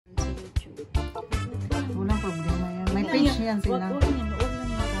Match yan sila. Huwag lang sa iba.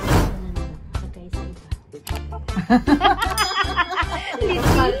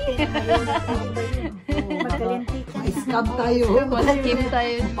 Magkalinti ka. Scam tayo. Maskim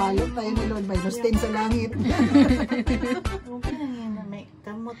tayo. Palot tayo ni Lord. Minus 10 sa langit. Okay lang yan na may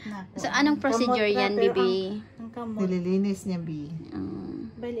kamot na. So, anong procedure yan, Bibi? Ang kamot. Nililinis niya, B.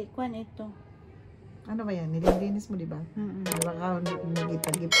 Balik, kwan ito. Ano ba yan? Nililinis mo, di ba? Baka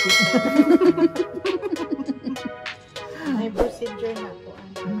nagipag-ipit. May procedure na po.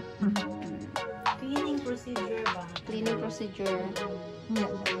 Cleaning procedure ba? Cleaning procedure.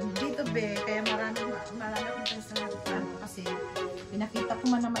 Dito, be, kaya marami akong sa kasi pinakita ko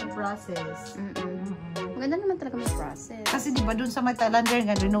man na may process. Maganda naman talaga may process. Kasi di ba dun sa may Thailander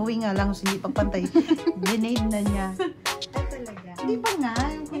nga, renewing nga lang, hindi pagpantay. Grenade na niya. Ay, talaga? Di ba nga?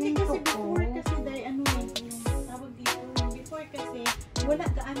 Yung Hindi kunin kasi ko. before kasi dahil ano eh, yung tawag dito, before kasi wala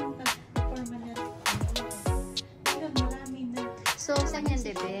gaanong permanent. Yun, marami na. So, saan yan,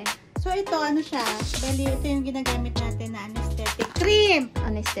 Bebe? So ito, ano siya? Bali, ito yung ginagamit natin na anesthetic cream.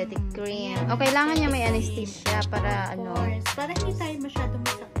 Anesthetic cream. O, kailangan niya may anesthesia para Of ano. course. Para hindi tayo masyadong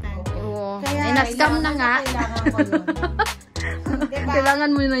masaktan. Oo. Kaya, Eh, na-scam na nga. Kailangan ko yun. Diba?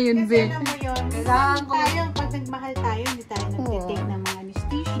 Kailangan mo na yun, Kasi Be. alam mo yun, Kailangan ko tayo, pag nagmahal tayo, hindi tayo nag-take ng mga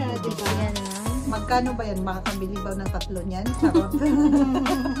anesthesia, diba? Yan, no? Magkano ba yan? Makakabili ba ng 3 niyan? Charot.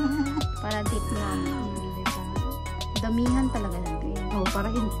 Para deep na. Damihan talaga ng Be. Oh,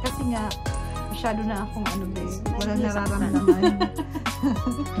 para hindi. Kasi nga, masyado na akong ano be. Walang nararamdaman.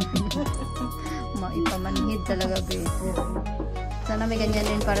 Maipamanhid talaga, Be. Sana may ganyan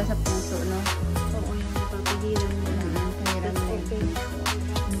din para sa puso, no? Oo, yung papagilan mo na. Pahiram na yun. Okay.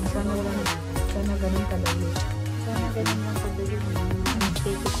 Sana ganun kadali. Sana ganun lang kadali mo yung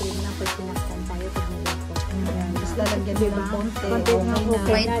anesthetic cream na pag sinaktan tayo pag nilapot. Tapos lalagyan din ng konti. Konti na okay.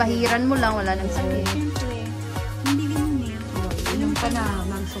 Kahit pahiran mo lang, wala nang sakit. Siyempre, hindi ganun eh. Inom ka na,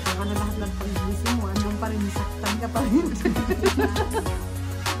 magsuka ka na lahat ng pag-iisip mo. Andun pa rin, saktan ka pa rin.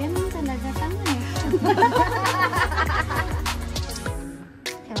 Ganun talaga, tama eh.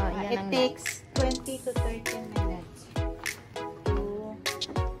 It takes 20 to 30 minutes.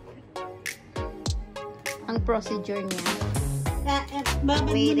 Ang procedure niya,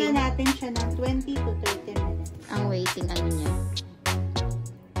 Babad Waiting. muna natin siya ng 20 to 30 minutes. ang waiting ano niya.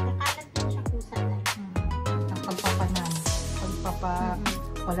 Nakalat lang siya kusa na. Ang pagpapanan.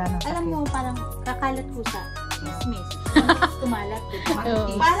 Wala nang sakit. Alam mo, parang kakalat kusa. Miss. Kumalat. Diba?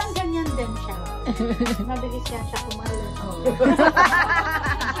 Oo. Parang ganyan din siya. Mabilis yan siya kumalat.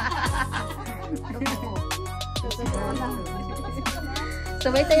 So,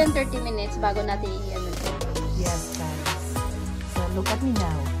 wait tayo 30 minutes bago natin i-ano ito. Yes, guys. So, look at me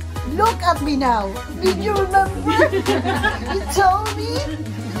now. Look at me now! Did you remember? You told me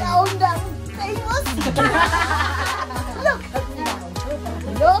now that famous? Look at me now!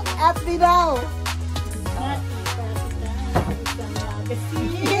 Look at me now!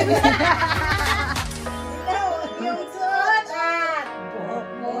 Yung suot at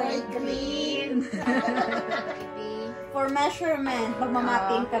boy clean! For measurement,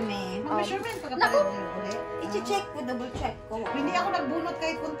 magmamapping kami. Measurement pagkakalit ulit. I-check ko, double check ko. Hindi ako nagbunot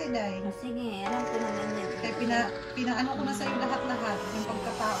kahit kunti dahil. Sige, alam ko naman yan. Kaya pinaano ko na sa'yo lahat-lahat yung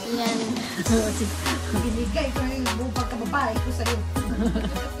pagkatao. Yan. Binigay ko yung buong pagkababae ko sa'yo.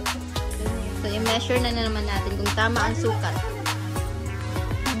 So, i-measure na naman natin kung tama ang sukat.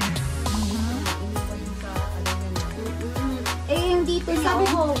 Yung dito niya. Sabi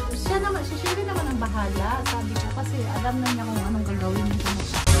ko, si Sherry naman ang bahala. Sabi ko kasi alam na niya kung anong gagawin niya.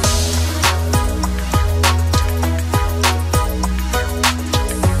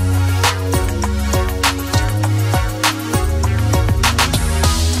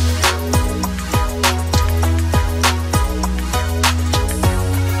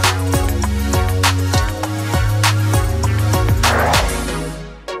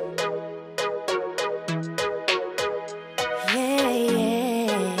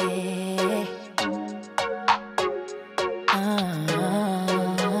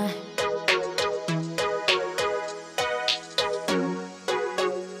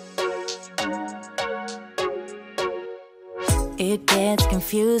 It gets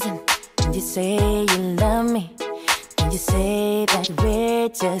confusing when you say you love me, and you say that we're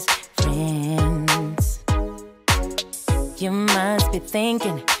just friends. You must be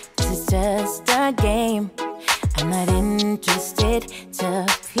thinking this is just a game. I'm not interested to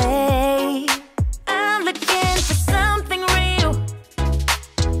play. I'm looking for something real.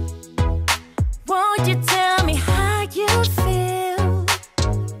 Won't you tell me how you feel?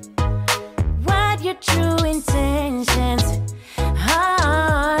 What your true intentions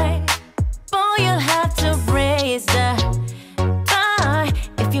are? Boy, you'll have to raise the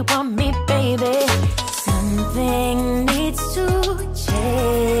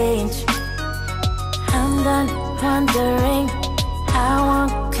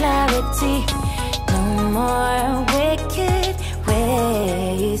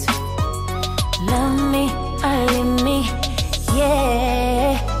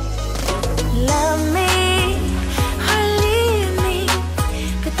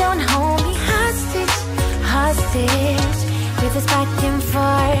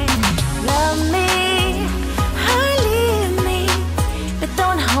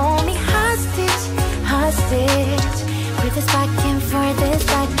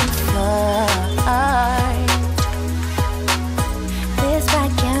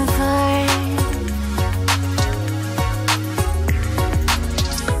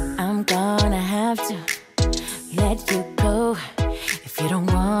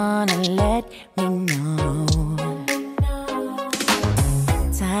wanna let me know.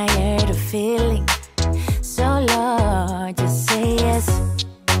 Tired of feeling so low, just say yes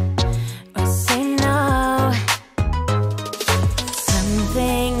or say no.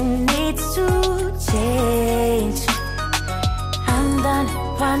 Something needs to change. I'm done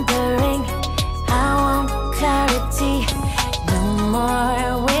wondering, I want clarity. No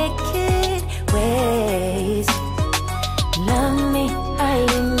more wicked ways. Love me or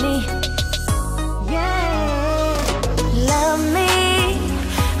leave me. Yeah. Love me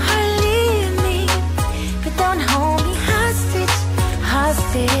or leave me, but don't hold me hostage,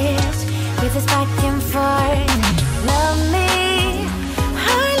 hostage with this back and forth. Love me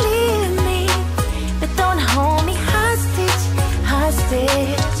or leave me, but don't hold me hostage,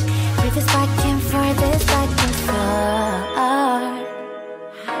 hostage with this back and forth, this back and forth.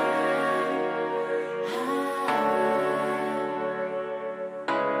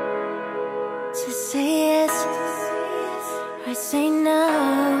 Just say yes or say no.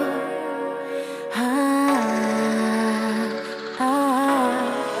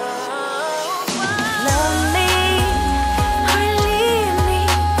 Love me or leave me,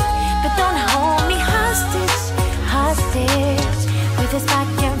 but don't hold me hostage, hostage with this back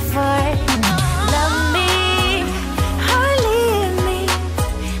and forth. Love me or leave me,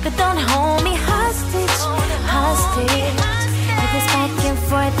 but don't hold me hostage, hostage with this back and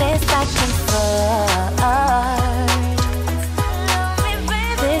forth, this back and forth.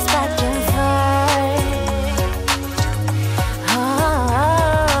 This back and forth.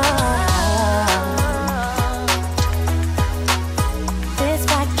 This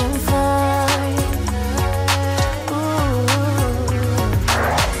back and forth. Ooh.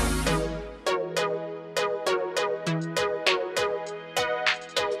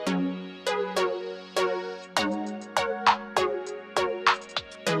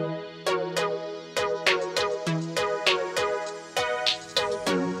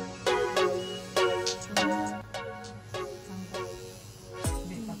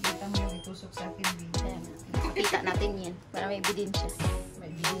 Pakita mo yung itusok sa akin, B. Kita natin yan. Para may ebidensya.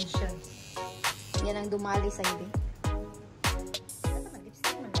 May ebidensya. Yan ang dumali sa hindi. Ano man,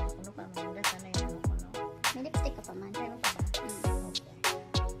 lipstick man lang. Ano pa, maganda sana yung ano. May lipstick ka pa man. Try mo pa ba?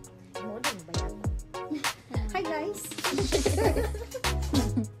 Model mo ba yan? Hi guys!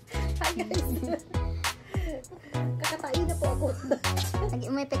 Hi guys! Kakatain na po ako.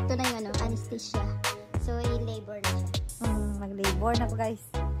 May epekto na yung ano, anesthesia. So, i-labor na siya. Mag-labor na po guys.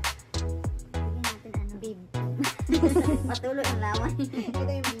 Bigyan natin ano. Bib. Patuloy ang laman. Ito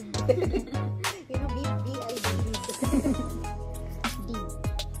yung bib. Yung bib, B-I-B. D.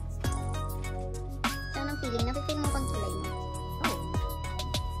 So, anong feeling? Napipil mo pang kilay mo? Oh.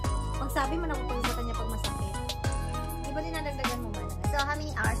 Pag sabi mo na kung sa kanya pag masakit, di ba dinadagdagan mo ba? So, how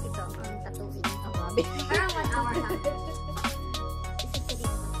many hours ito? Ang tattooing? Ang babi. Parang 1 hour na. Isip ko dito.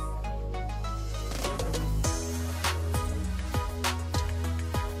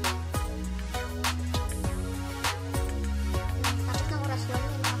 Tapos ng orasyon,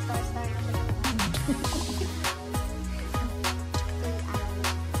 may mga star-star na siya. 3 hours.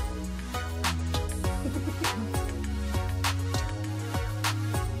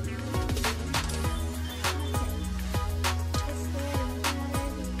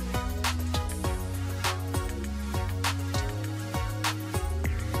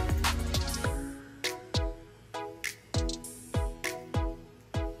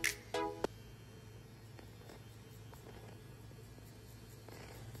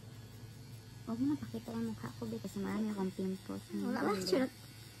 Huwag mo napakita ang mukha ko, kasi marami akong pimples. Wala lang siya.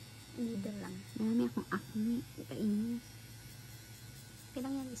 Needle lang. Marami akong acne. Kainis.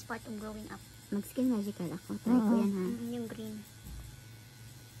 Kailang yan is part of growing up. Mag-skin magical ako. Try ko yan ha. Yung green.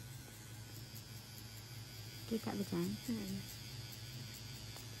 Kita ba dyan?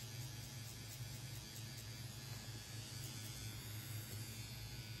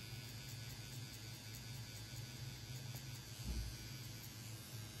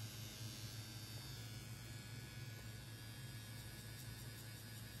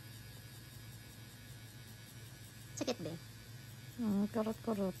 Sakit ba?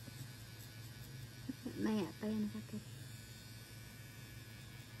 Karot-karot. Maya pa yan sakit.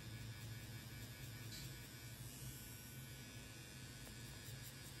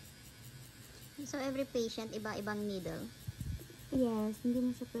 So every patient, iba-ibang needle? Yes, hindi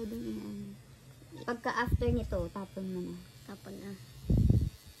mo siya pwedeng i-ano. Pagka after nito, tapon mo na. Tapon na.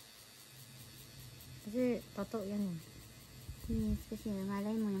 Kasi tato yan. Yes, kasi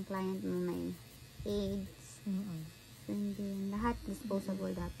malay mo yung client mo may AIDS. So hindi yun. Lahat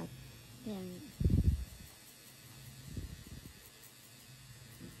disposable dapat. Yan.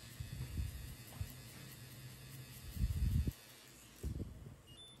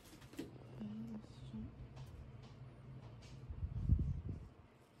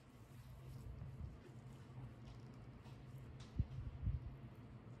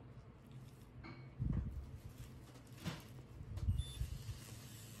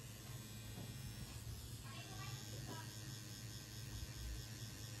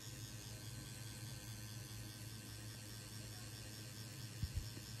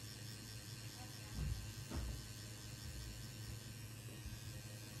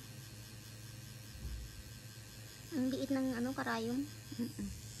 ganong karayon.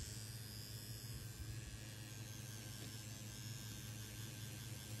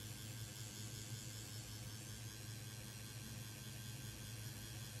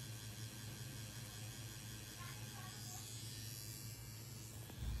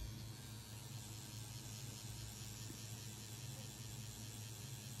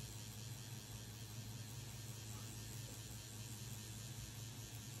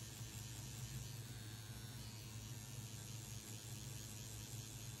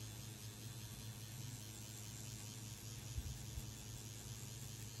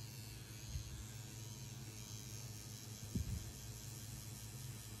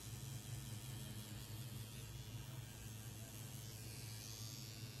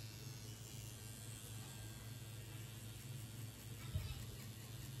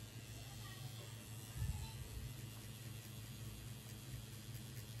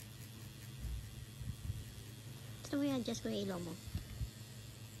 Gusto mo i-adjust ko yung ilaw mo?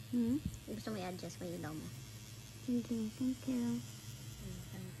 Gusto mo i-adjust ko yung ilaw mo? Hindi, thank you.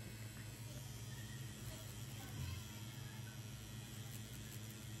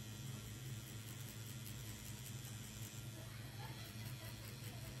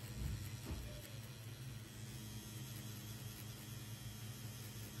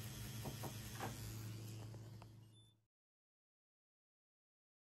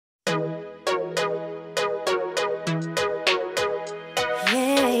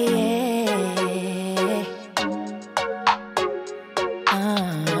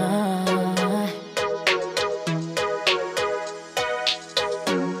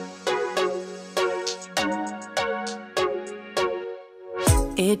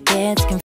 It gets confusing.